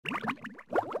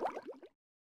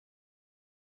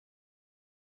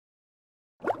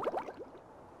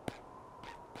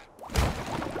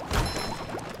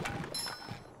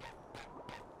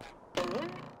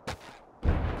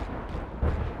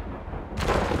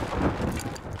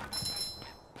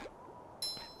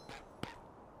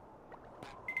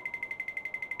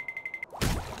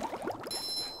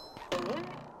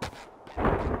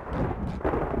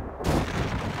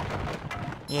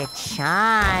It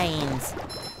shines.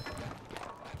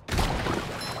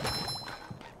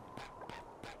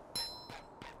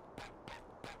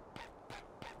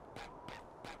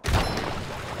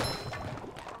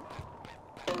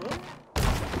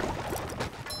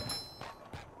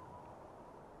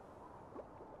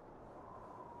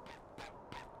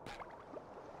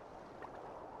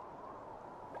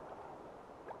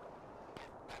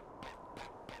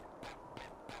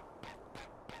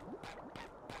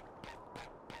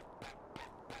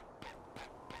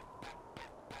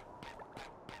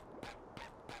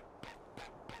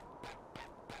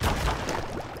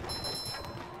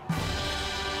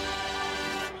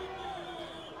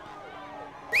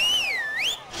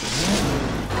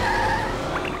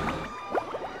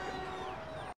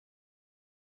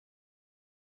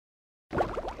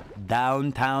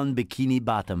 Downtown Bikini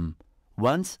Bottom,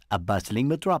 once a bustling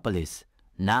metropolis,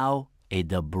 now a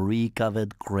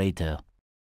debris-covered crater.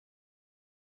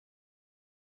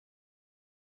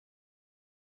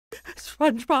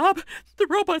 SpongeBob, the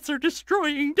robots are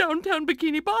destroying downtown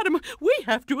Bikini Bottom. We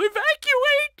have to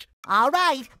evacuate! All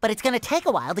right, but it's gonna take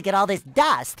a while to get all this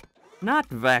dust. Not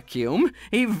vacuum,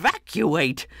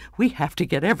 evacuate. We have to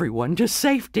get everyone to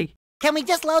safety. Can we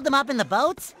just load them up in the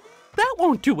boats? That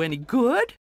won't do any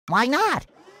good. Why not?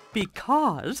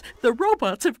 Because the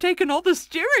robots have taken all the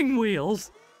steering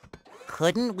wheels.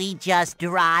 Couldn't we just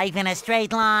drive in a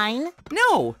straight line?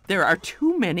 No, there are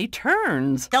too many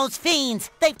turns. Those fiends,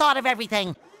 they've thought of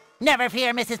everything. Never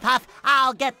fear, Mrs. Puff,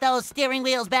 I'll get those steering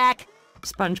wheels back.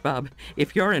 SpongeBob,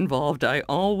 if you're involved, I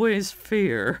always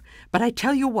fear. But I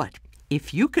tell you what,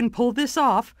 if you can pull this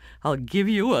off, I'll give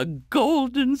you a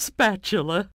golden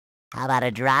spatula. How about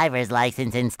a driver's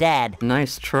license instead?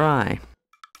 Nice try.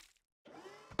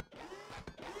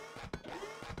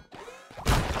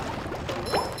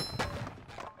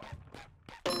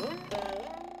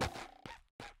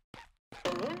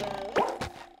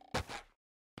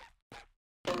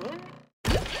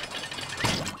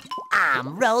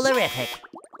 I'm rollerific.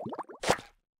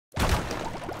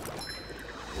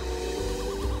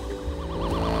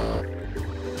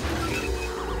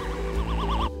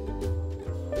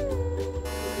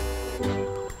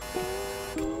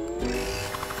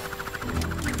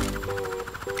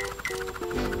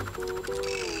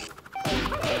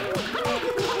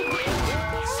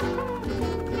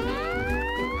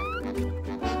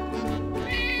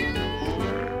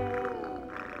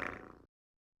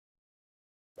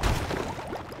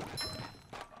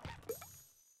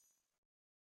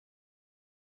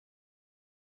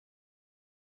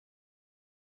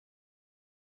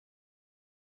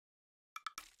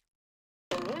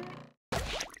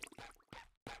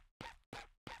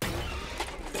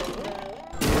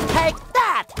 Take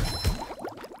that!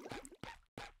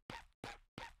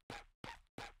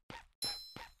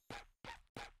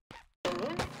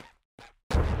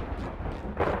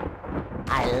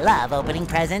 I love opening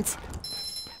presents.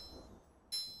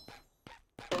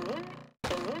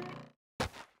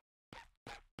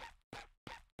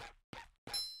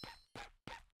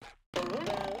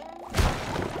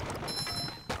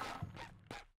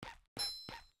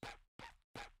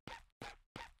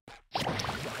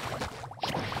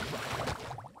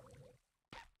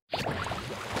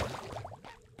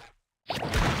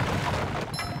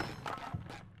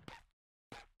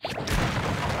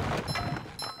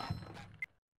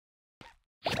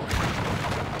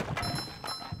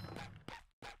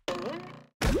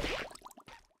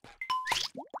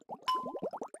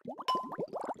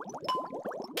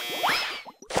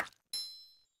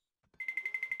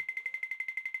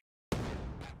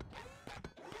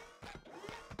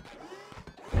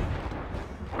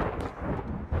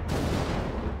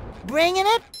 Bringing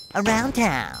it around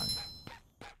town.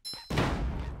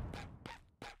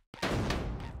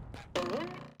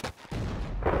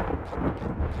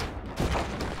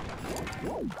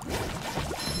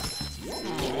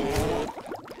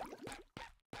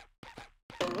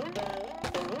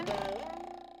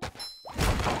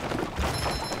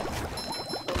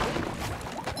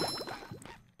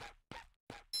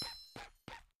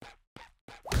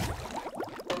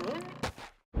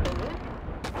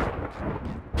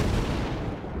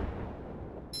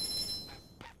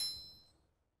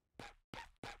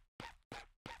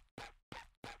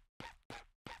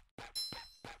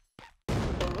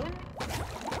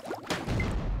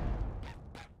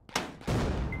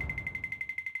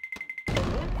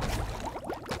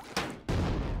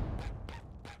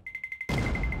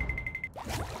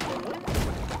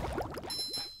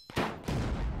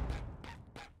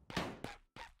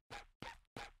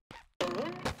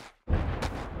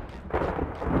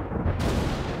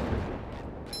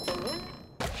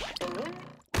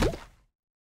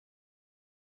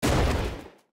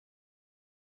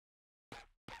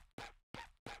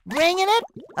 bringing it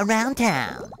around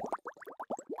town.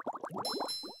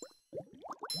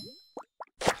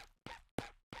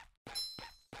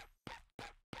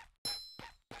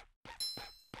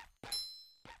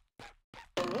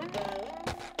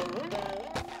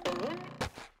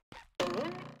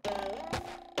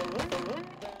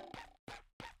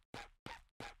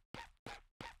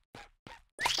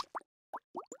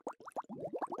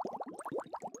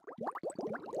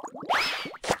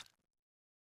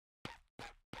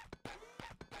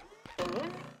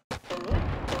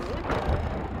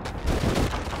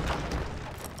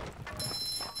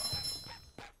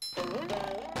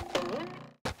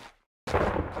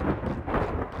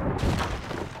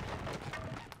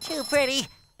 Too pretty.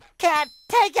 Can't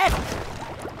take it!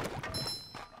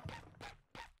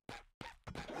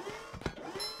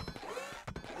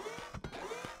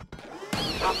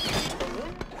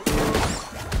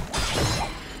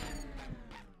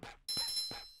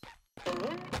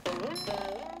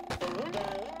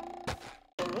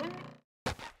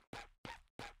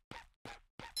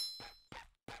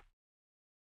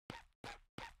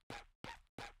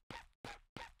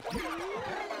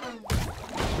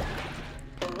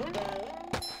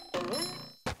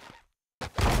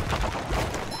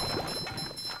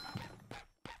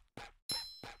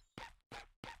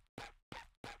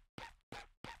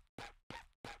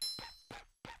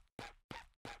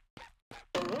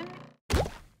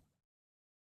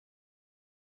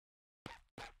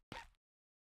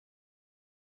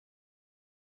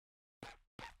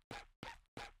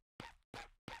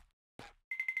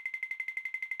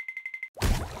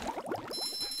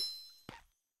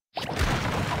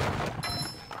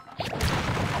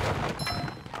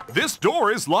 This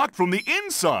door is locked from the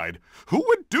inside. Who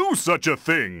would do such a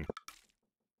thing?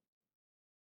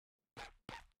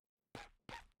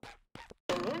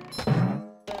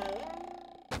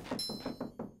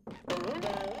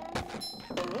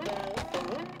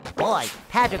 Boy,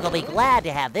 Patrick will be glad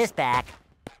to have this back.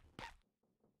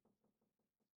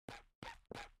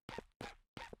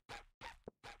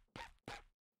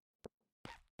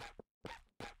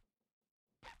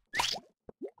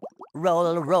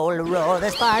 Roll, roll, roll the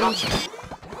sponge.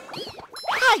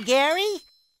 Hi, Gary.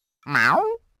 Meow?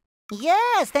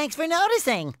 Yes, thanks for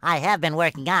noticing. I have been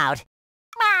working out.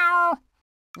 Meow.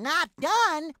 Not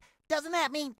done? Doesn't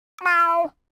that mean...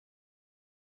 Meow.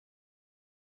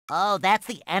 Oh, that's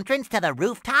the entrance to the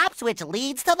rooftops, which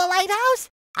leads to the lighthouse?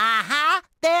 Aha!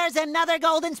 There's another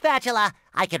golden spatula.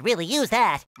 I could really use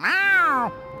that. Meow.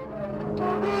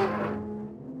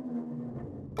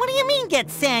 What do you mean,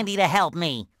 get Sandy to help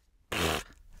me?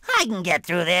 I can get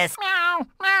through this. Meow.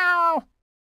 Meow.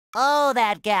 Oh,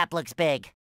 that gap looks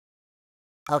big.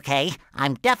 Okay,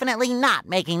 I'm definitely not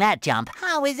making that jump.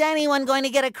 How is anyone going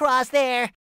to get across there?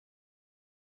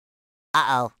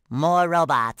 Uh-oh, more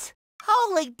robots.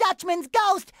 Holy Dutchman's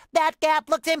ghost! That gap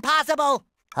looks impossible!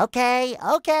 Okay,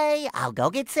 I'll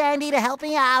go get Sandy to help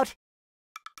me out.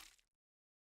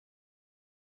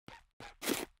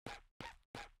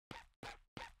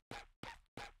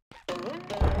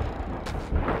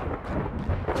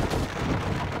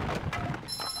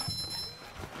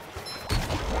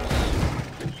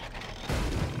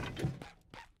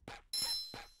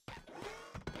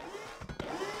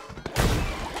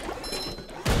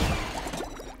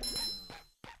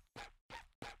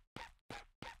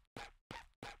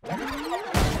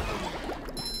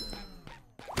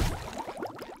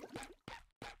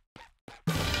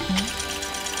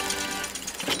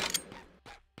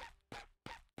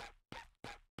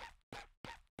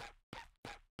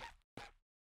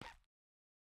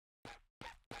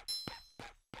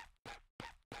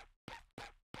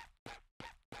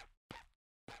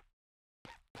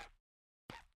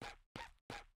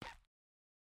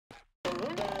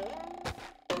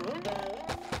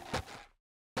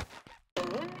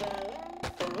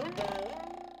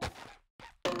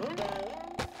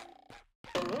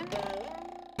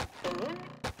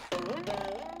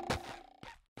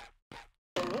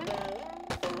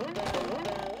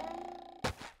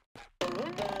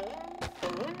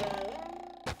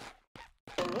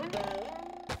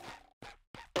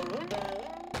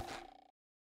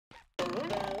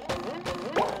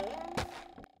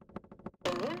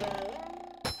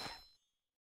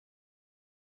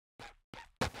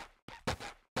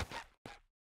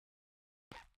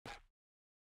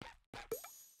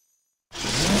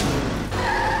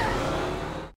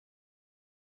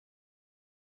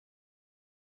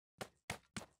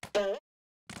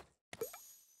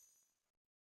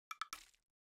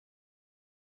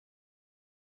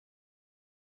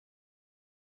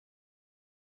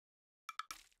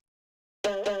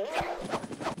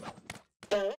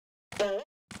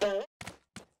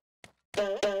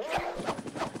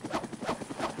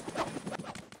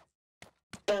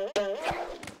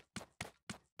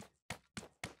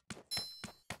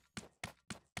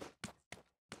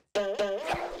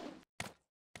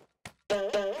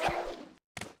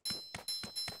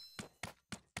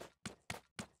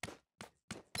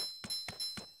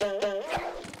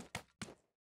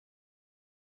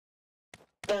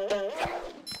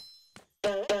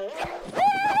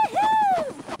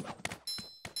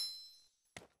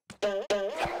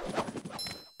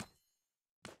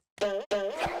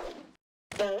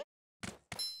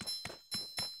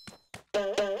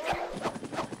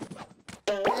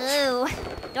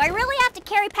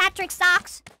 carry Patrick's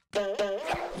socks?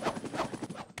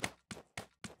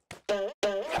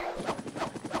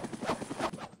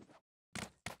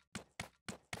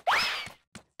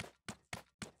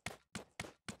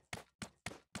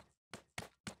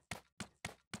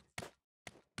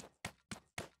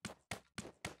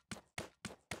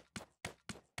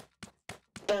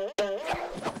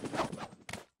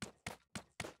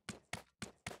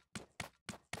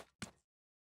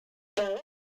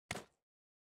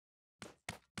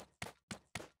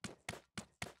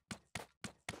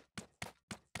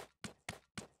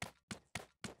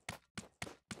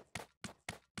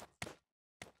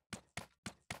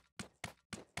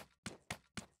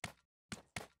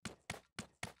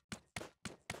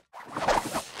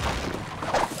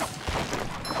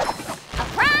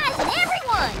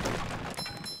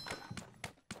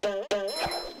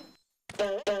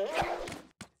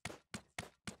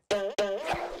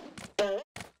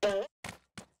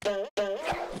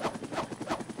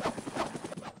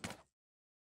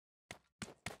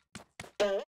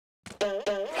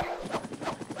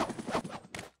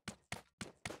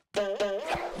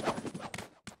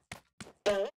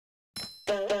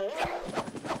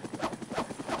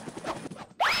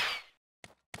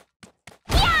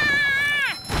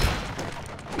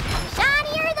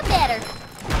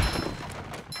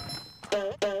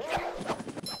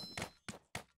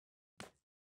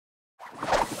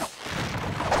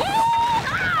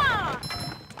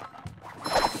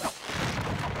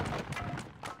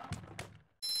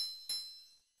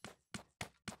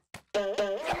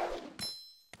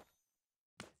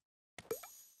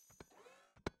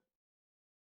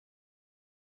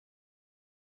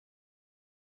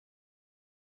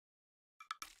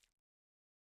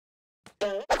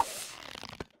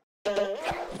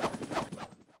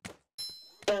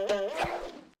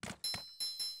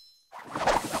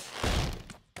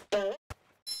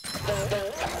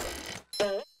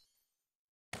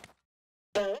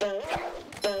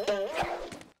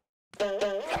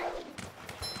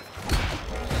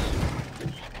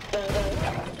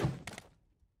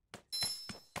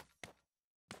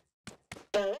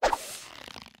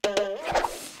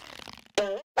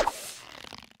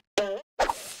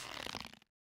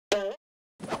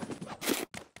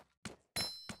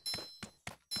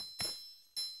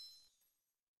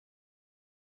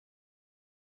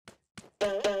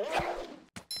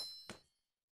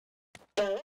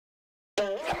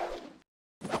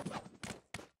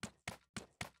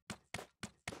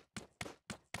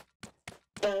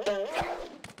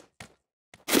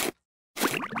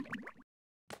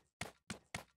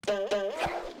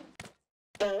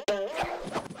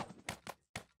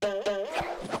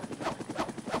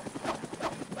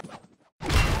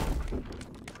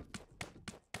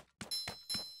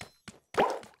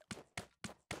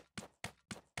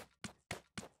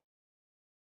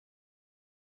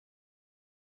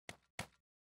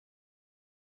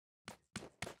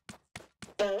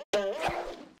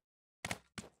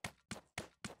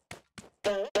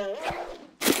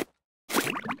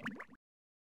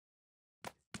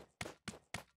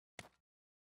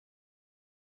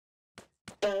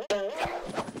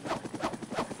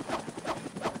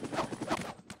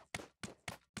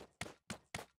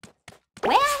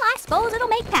 Well, I suppose it'll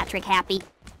make Patrick happy.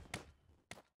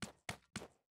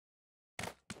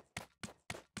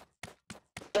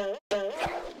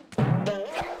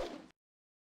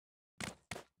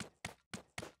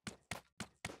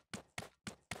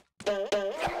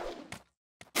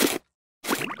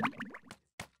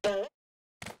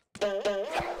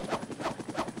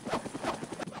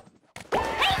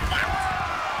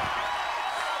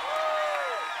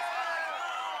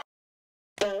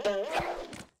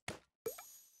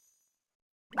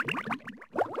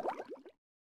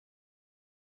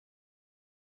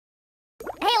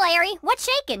 Hey, Larry, what's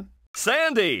shaking?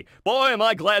 Sandy! Boy, am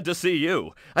I glad to see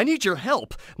you. I need your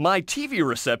help. My TV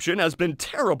reception has been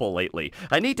terrible lately.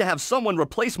 I need to have someone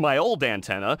replace my old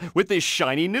antenna with this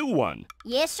shiny new one.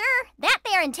 Yes, sir. That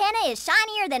there antenna is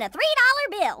shinier than a $3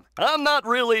 bill. I'm not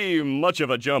really much of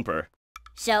a jumper.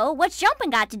 So, what's jumping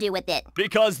got to do with it?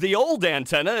 Because the old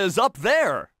antenna is up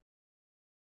there.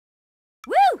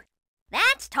 Woo!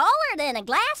 That's taller than a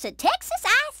glass of Texas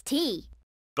iced tea.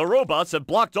 The robots have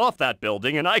blocked off that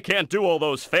building, and I can't do all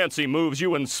those fancy moves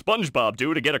you and SpongeBob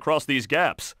do to get across these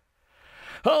gaps.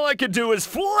 All I can do is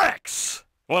flex!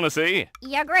 Wanna see?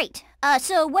 Yeah, great.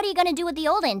 So what are you gonna do with the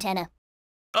old antenna?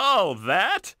 Oh,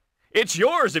 that? It's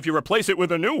yours if you replace it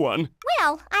with a new one.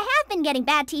 Well, I have been getting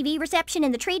bad TV reception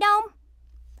in the tree dome.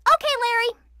 Okay,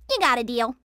 Larry, you got a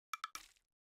deal.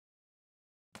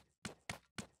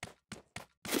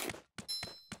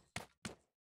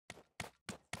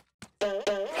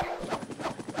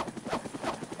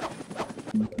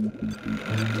 Feeling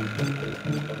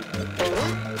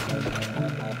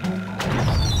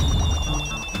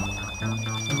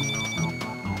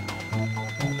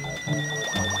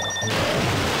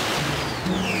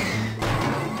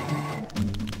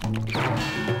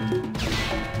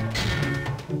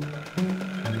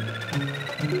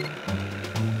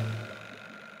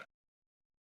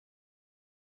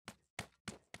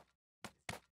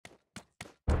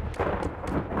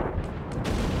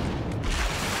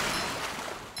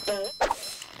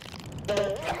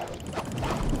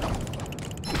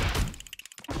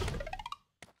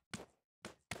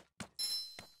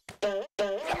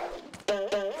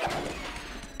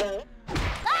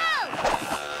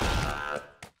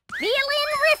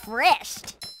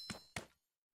refreshed.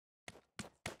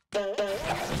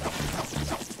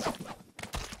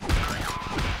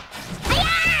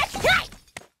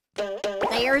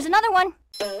 There's another one.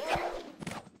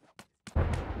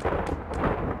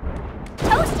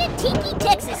 Toasted Tiki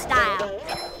Texas style.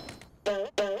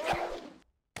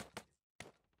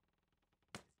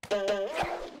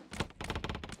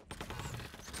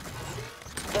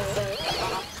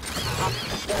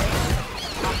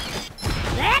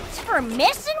 That's for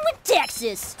messing with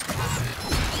Texas.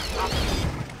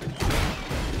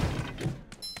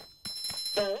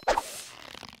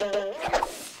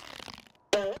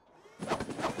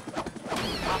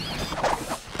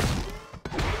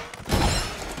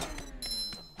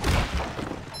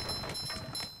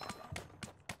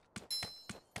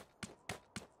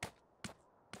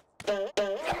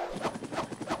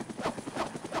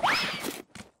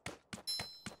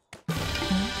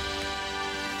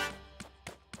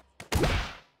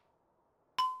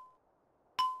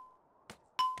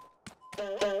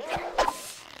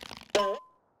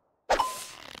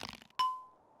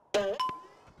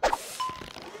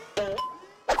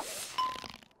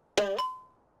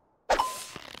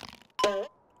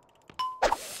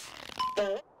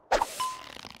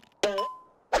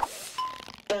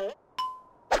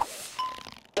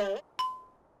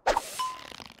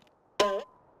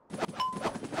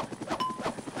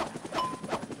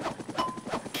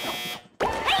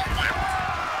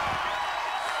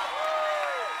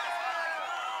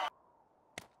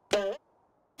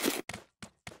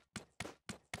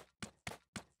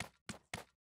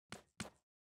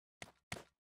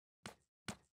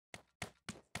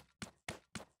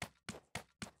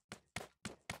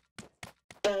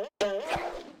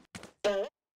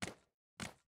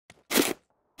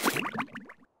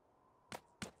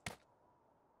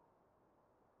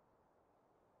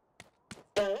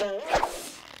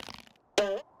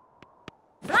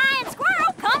 Flying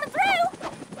squirrel coming through.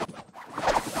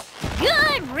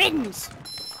 Good riddance.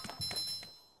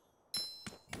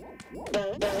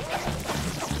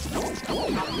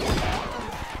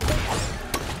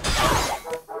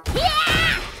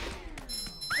 Yeah!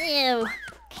 Ew.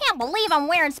 Can't believe I'm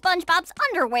wearing SpongeBob's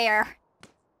underwear.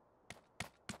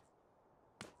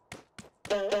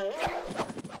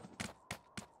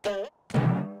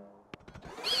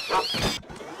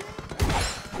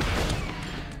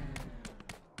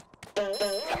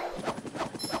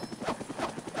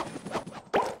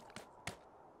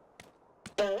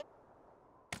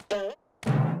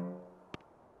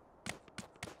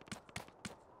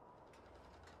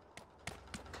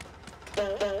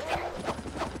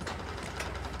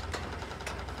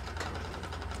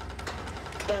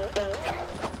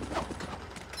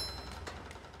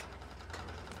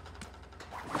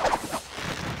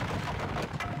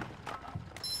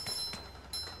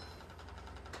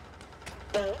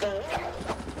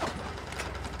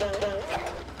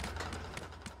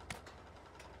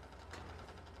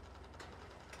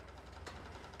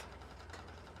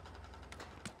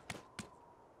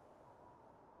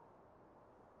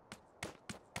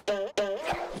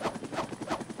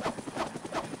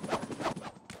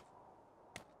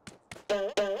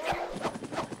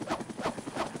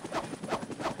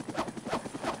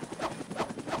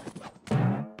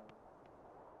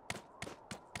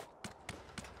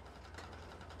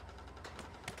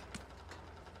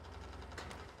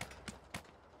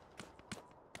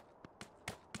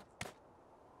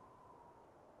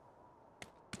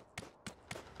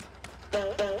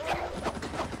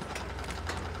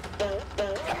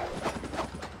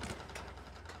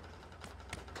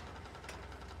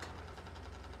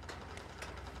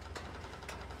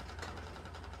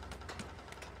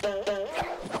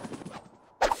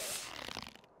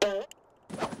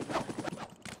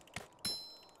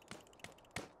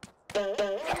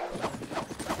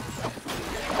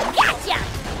 Gotcha!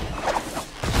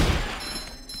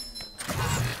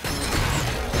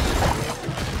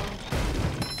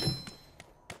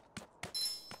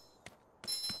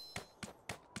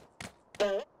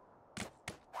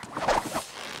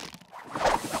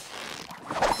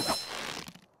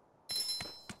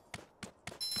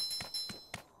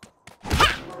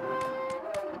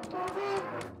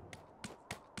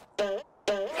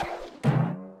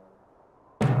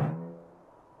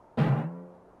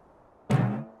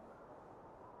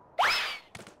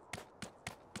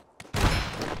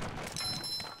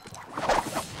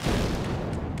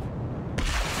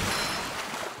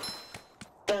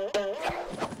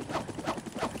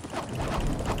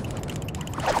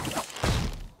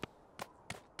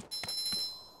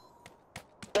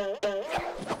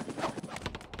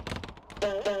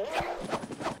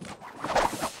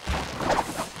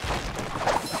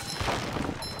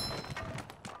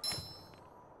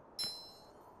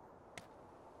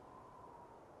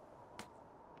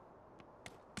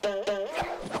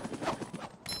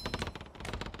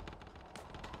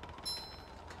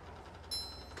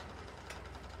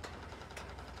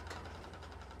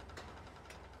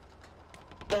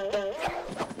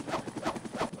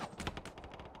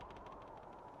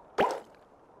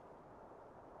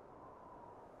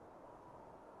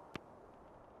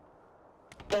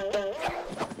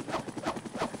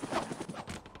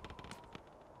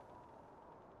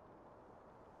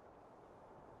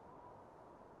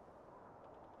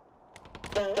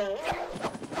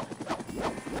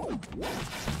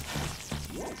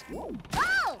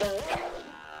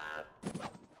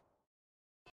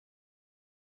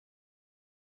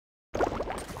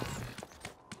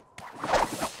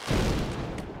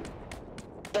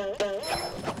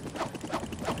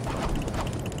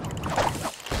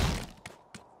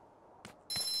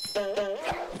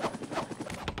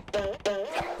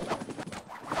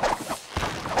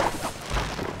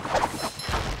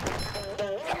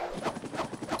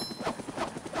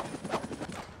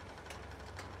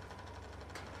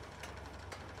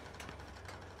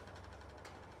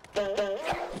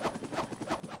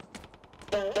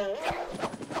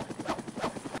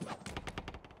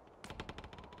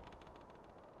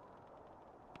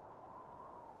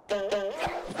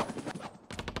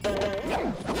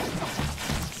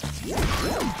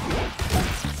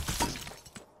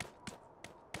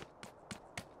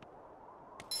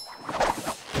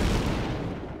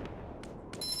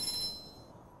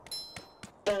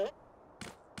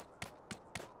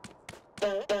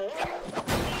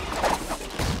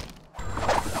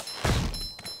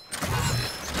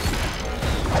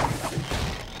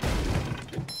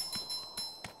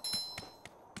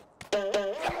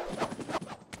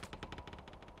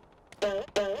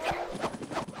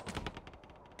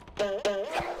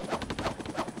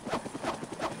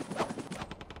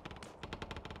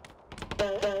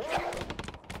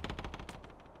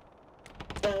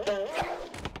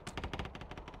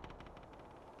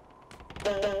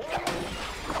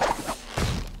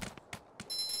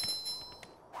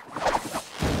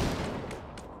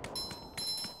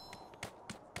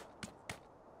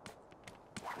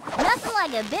 Nothing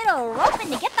like a bit of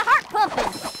roping to get the heart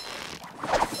pumping.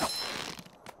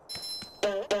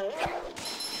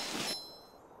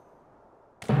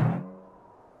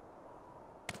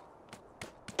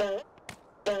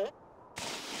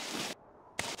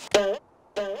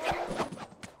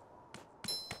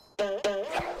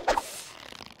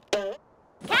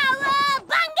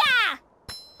 Cowabunga!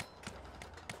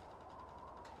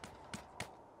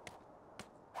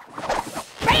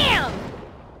 Bam!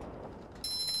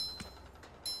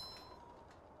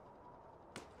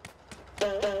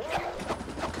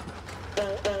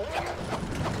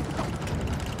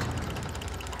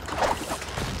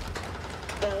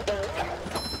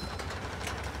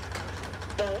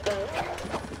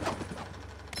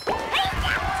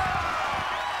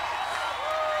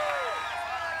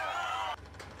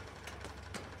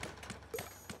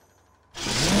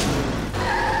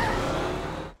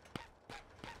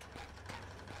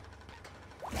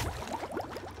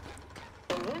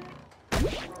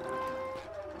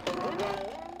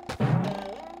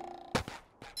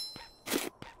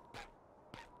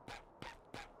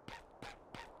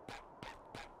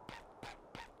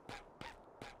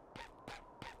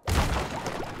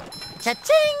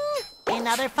 Cha-ching!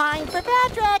 Another find for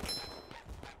Patrick!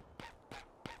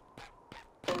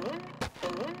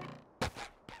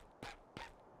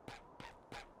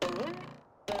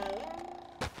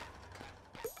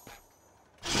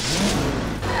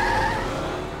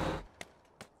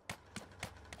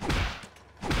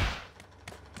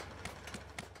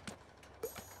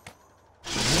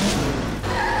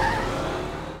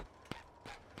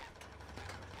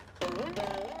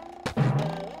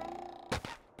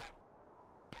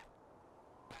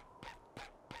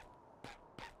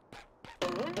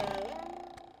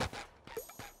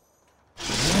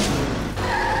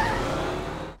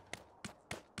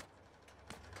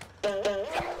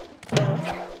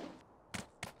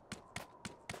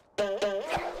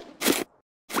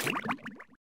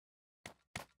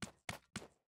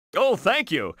 Oh,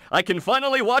 thank you! I can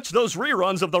finally watch those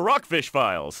reruns of the Rockfish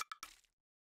Files.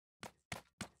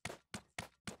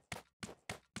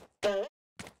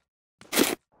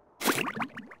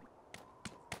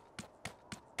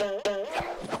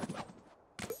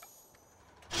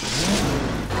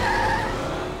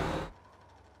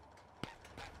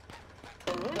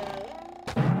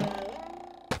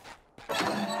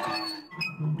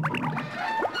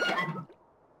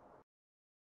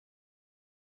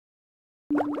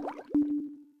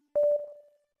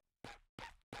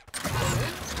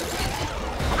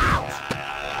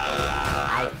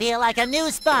 I feel like a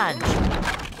new sponge.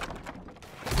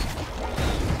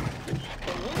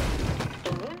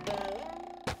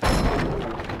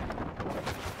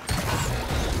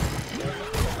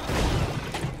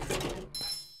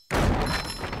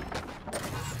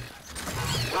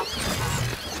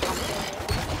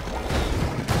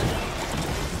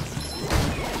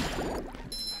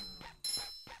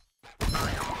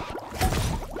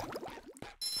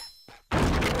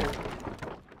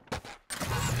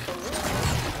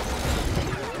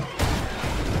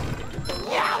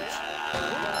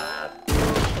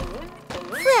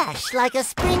 Fresh like a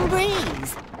spring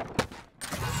breeze.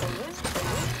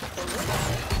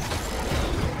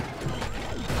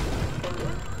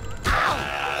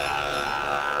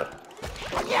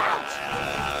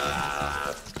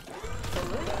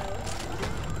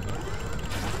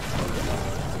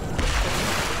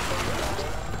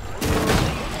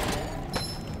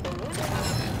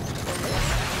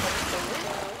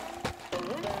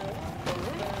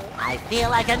 I feel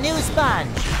like a new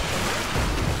sponge.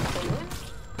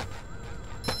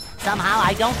 Somehow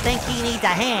I don't think he needs a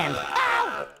hand.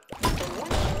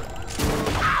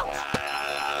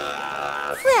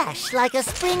 Ow! Fresh like a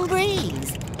spring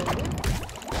breeze.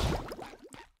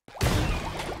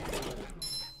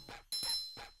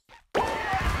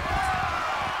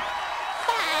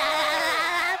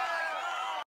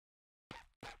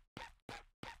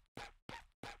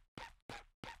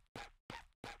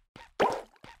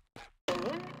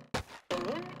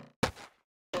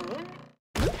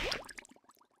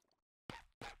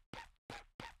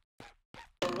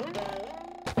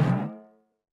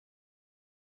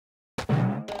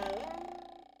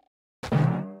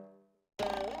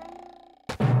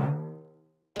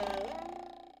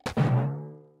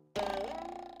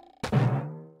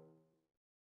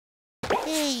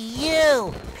 Hey,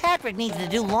 you! Patrick needs to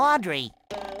do laundry.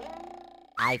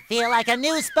 I feel like a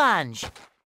new sponge.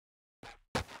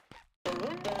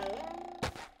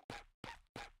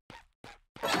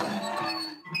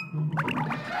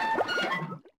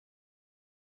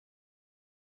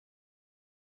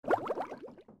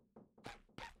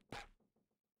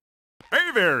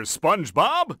 Hey there,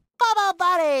 SpongeBob! Bubble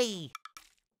Buddy!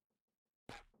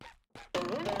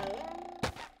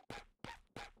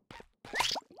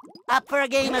 Up for a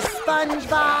game of SpongeBob?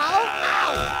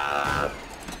 Ow!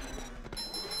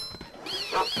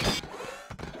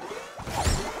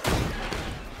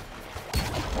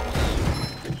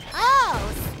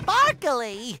 Oh,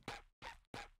 sparkly!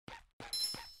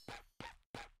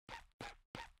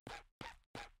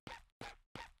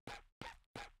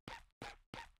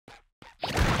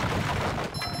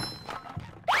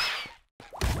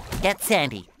 Get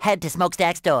Sandy. Head to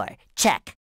Smokestack's door.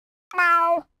 Check.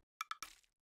 Meow.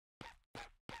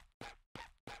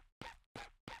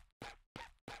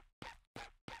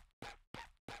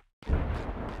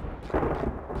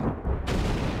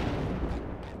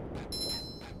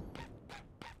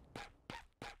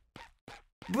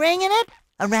 Bringing it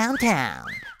around town.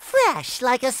 Fresh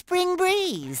like a spring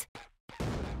breeze.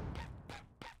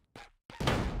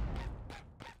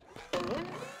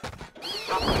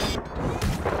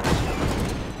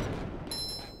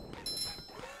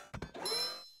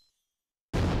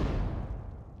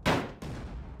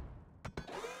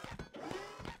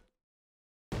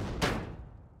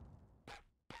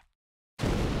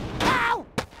 Ow!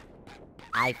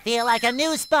 I feel like a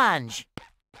new sponge.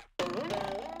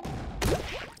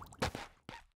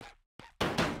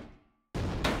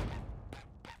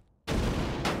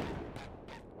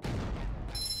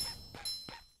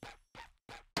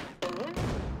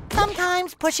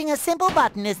 Sometimes pushing a simple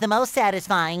button is the most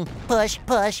satisfying. Push,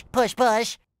 push, push,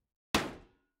 push.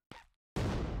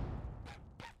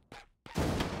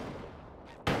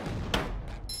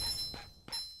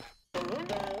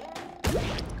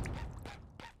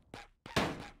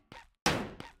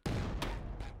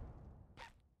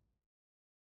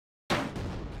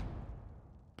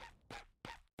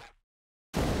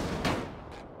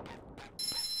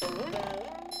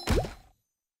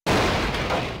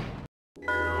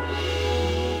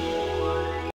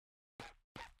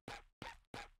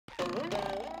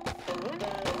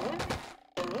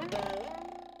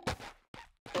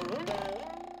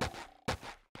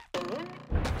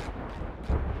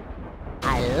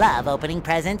 I love opening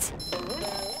presents.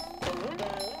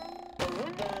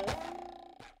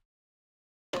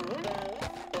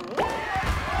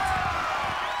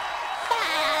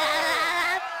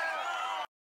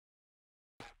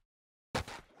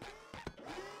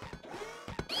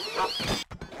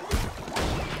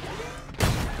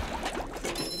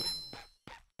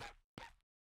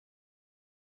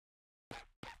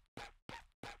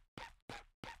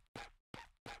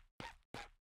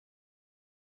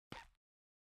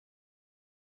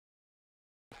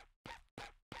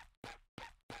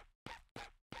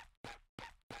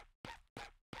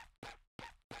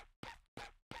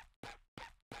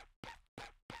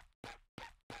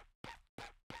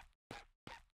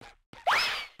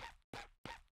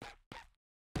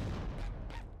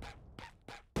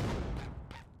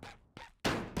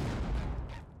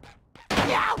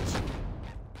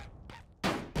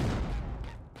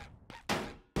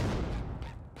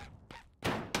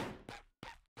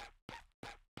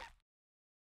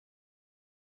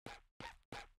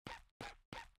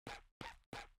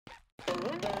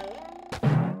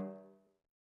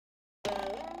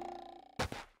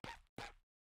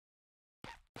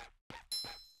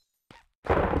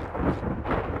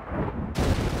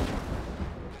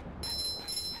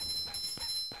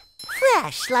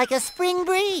 Fresh like a spring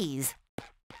breeze.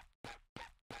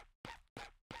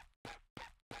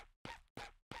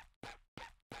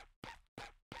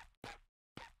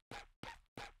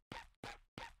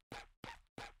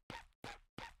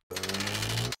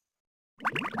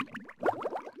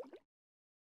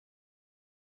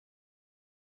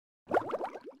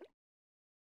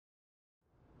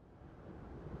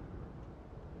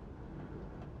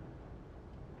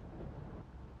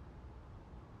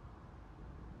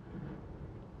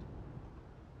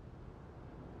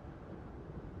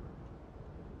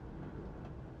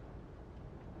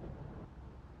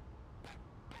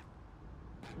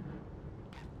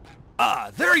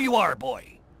 Ah, there you are,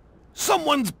 boy.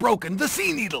 Someone's broken the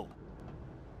sea needle.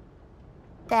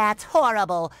 That's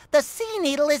horrible. The sea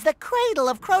needle is the cradle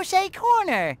of Crochet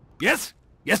Corner. Yes,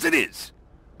 it is.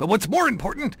 But what's more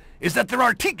important is that there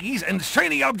are tikis and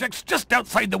shiny objects just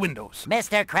outside the windows.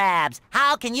 Mr. Krabs,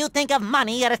 how can you think of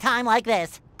money at a time like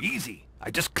this? Easy.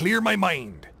 I just clear my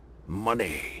mind.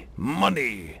 Money,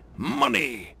 money,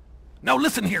 money. Now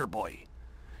listen here, boy.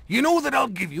 You know that I'll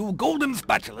give you golden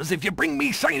spatulas if you bring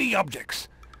me shiny objects.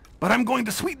 But I'm going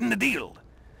to sweeten the deal.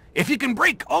 If you can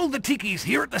break all the tikis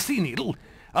here at the Sea Needle,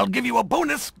 I'll give you a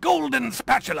bonus golden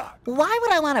spatula. Why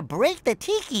would I want to break the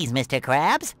tikis, Mr.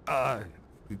 Krabs?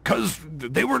 Because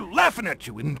they were laughing at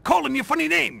you and calling you funny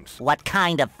names. What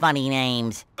kind of funny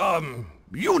names?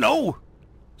 You know.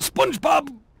 SpongeBob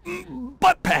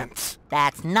SquarePants.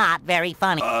 That's not very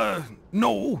funny.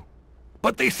 No.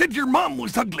 But they said your mom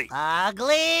was ugly.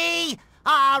 Ugly?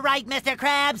 All right, Mr.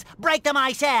 Krabs, break them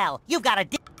I shall. You've got a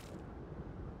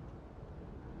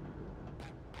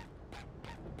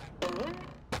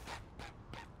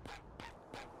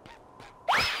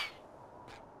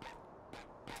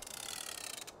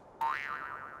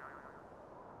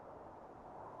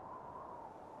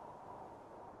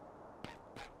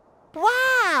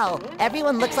Wow!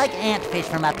 Everyone looks like antfish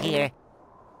from up here.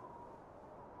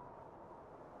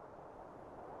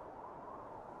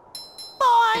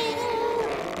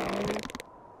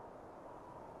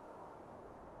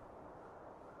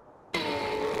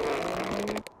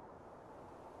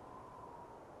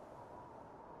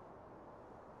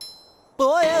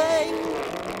 Boing!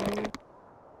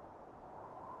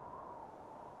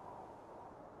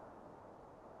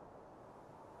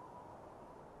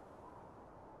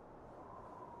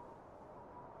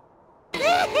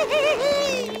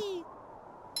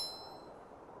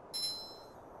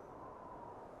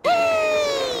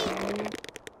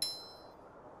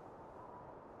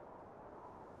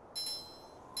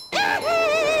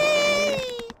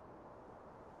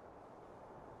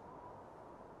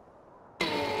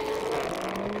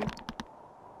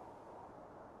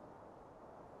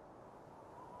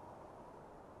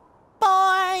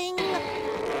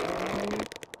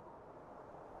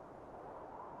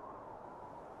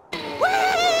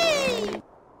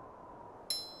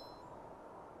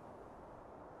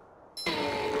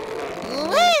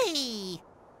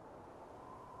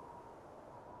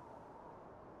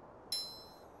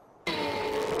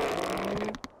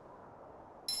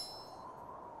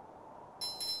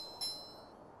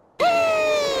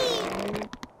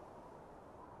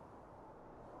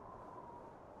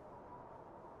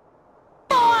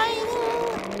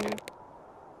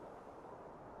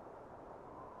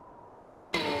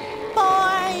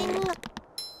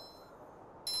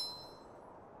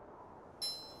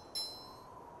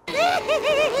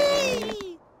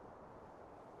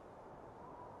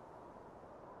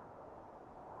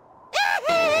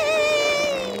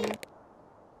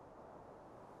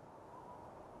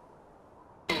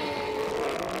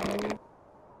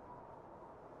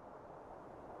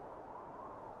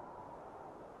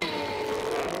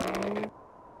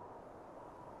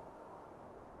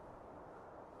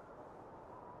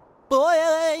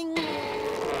 Boing!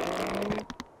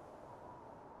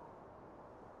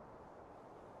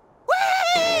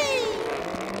 Whee!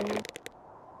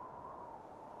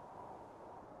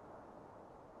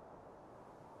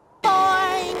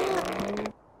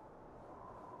 Boing!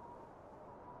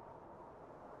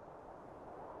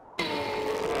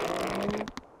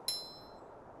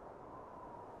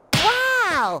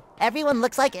 Wow! Everyone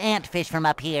looks like antfish from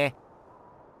up here.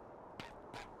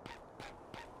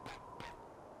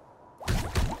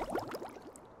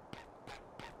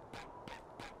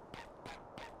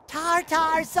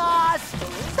 Tartar sauce!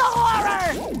 The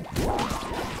horror!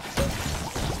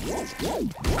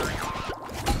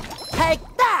 Take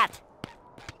that!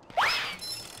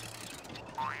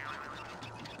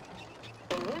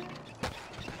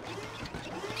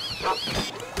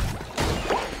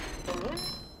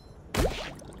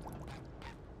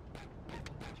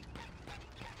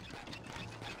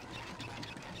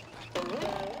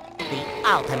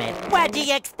 ultimate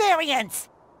wedgie experience!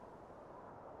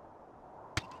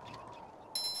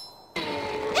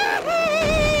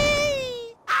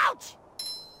 Ouch!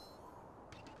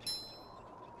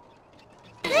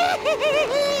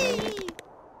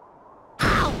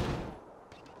 Ow!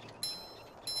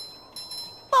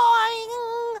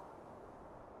 Boing!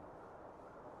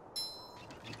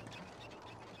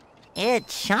 It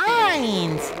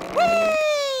shines!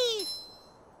 Whee!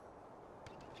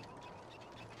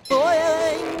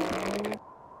 Boing!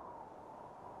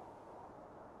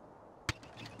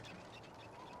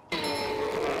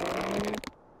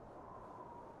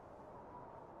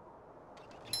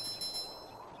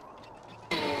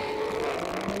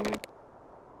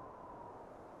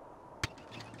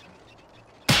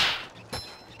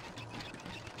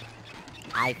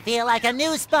 I feel like a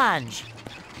new sponge.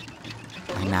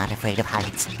 I'm not afraid of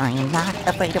heights. I am not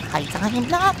afraid of heights. I am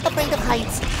not afraid of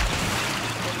heights.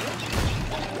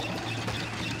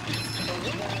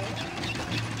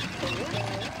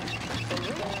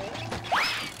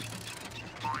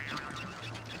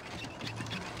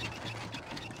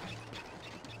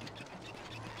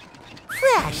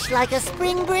 Fresh like a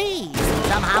spring breeze.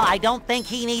 Somehow I don't think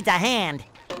he needs a hand.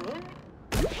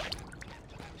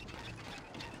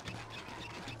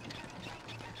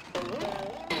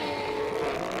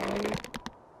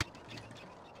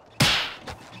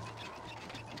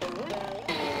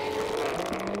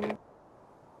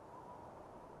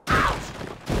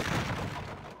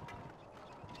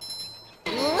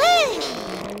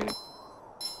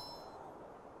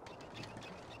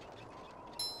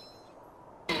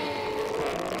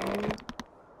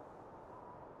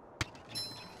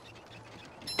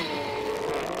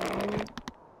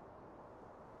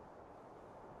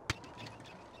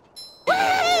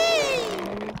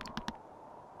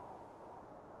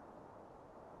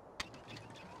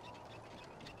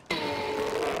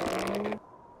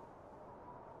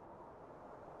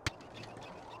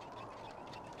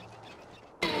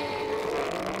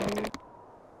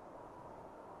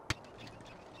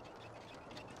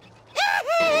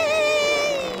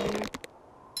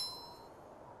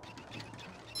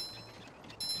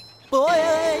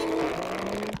 Boing!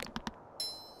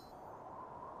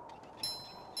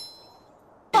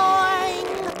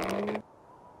 Boing!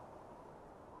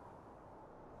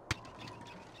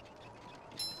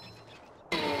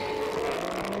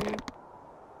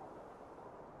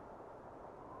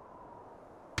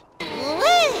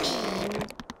 Whee!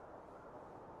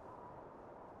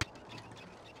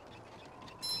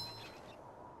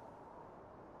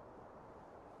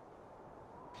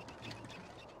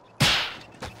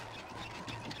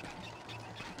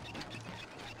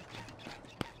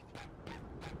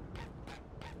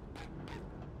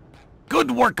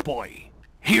 Good work, boy.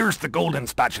 Here's the golden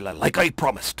spatula, like I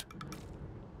promised.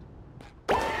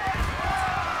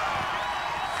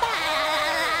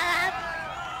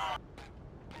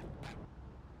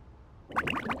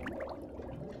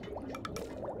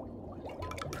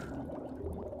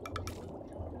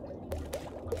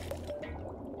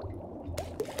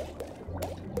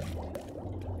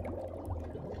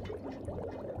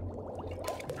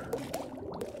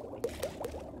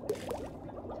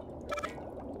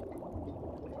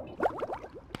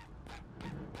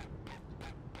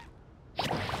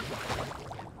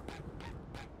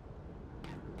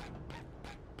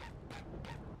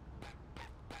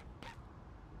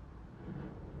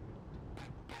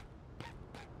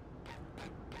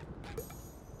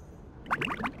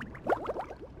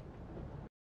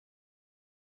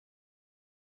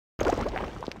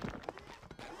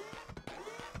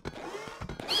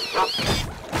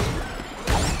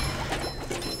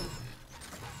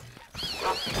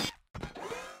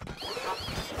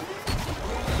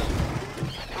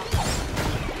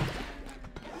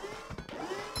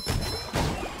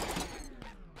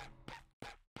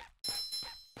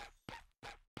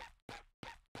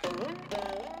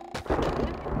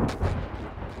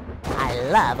 I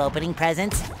love opening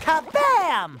presents.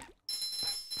 Kabam!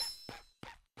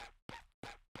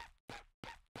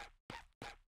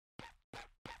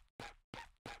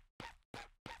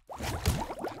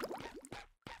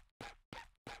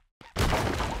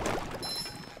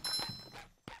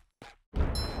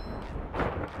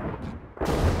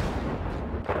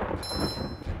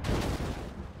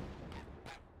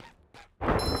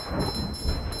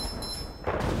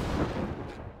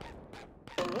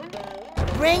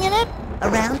 Bringing it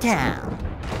around town.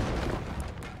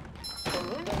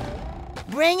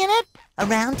 Bringing it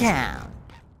around town.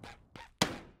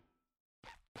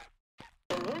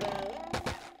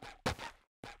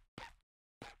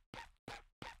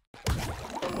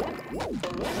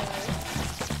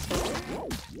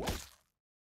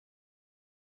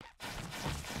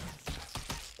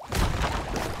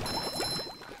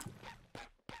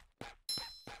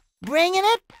 bringing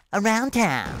it around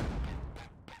town.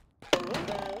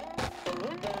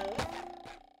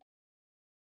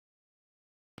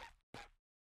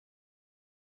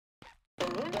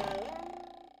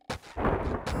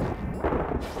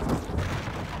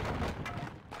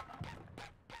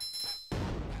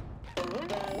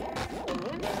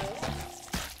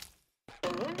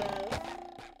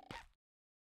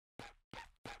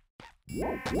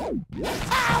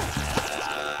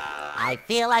 I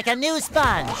feel like a new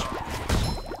sponge.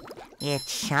 It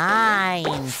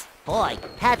shines. Boy,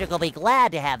 Patrick will be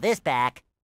glad to have this back.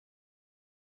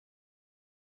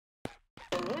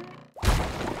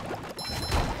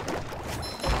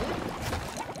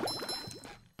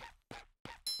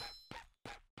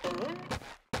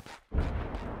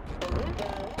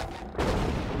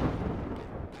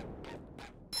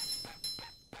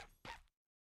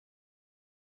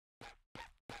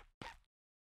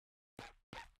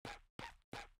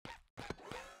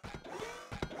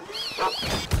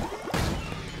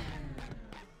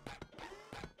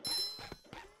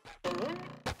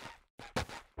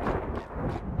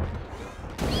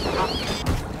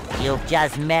 You've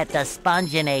just met the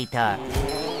Sponginator.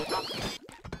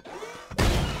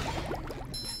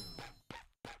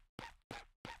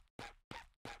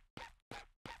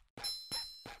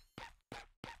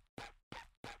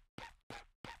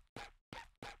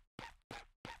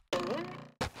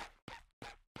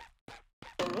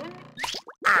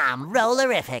 I'm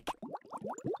rollerific.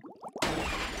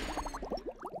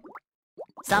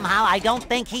 Somehow I don't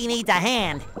think he needs a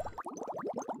hand.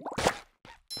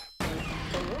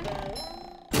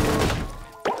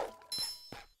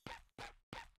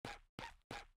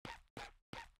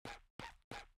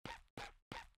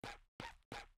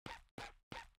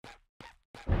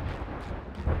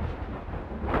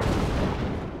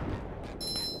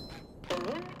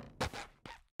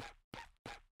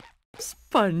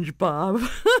 SpongeBob,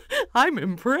 I'm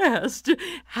impressed.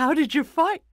 How did you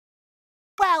fight?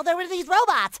 Well, there were these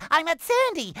robots. I met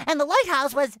Sandy, and the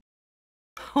lighthouse was...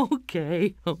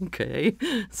 Okay.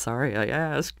 Sorry I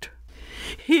asked.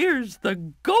 Here's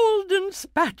the golden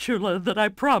spatula that I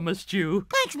promised you.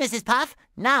 Thanks, Mrs. Puff.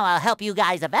 Now I'll help you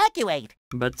guys evacuate.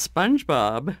 But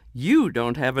SpongeBob, you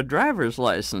don't have a driver's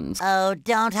license. Oh,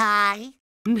 don't I?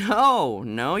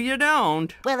 No, you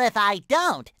don't. Well, if I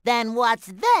don't, then what's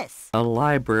this? A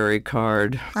library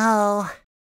card. Oh.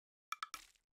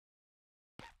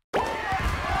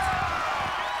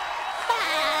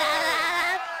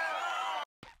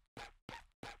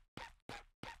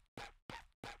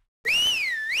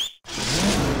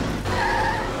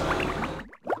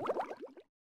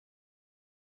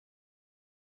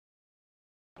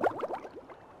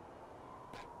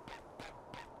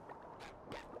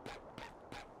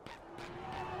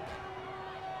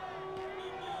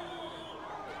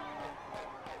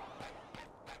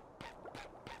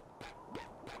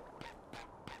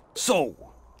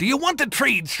 So, do you want to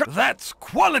trade? That's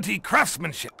quality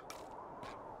craftsmanship.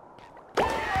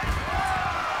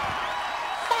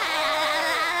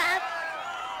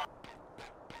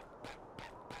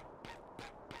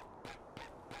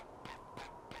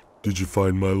 Did you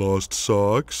find my lost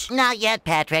socks? Not yet,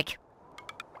 Patrick.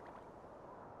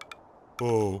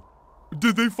 Oh,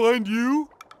 did they find you?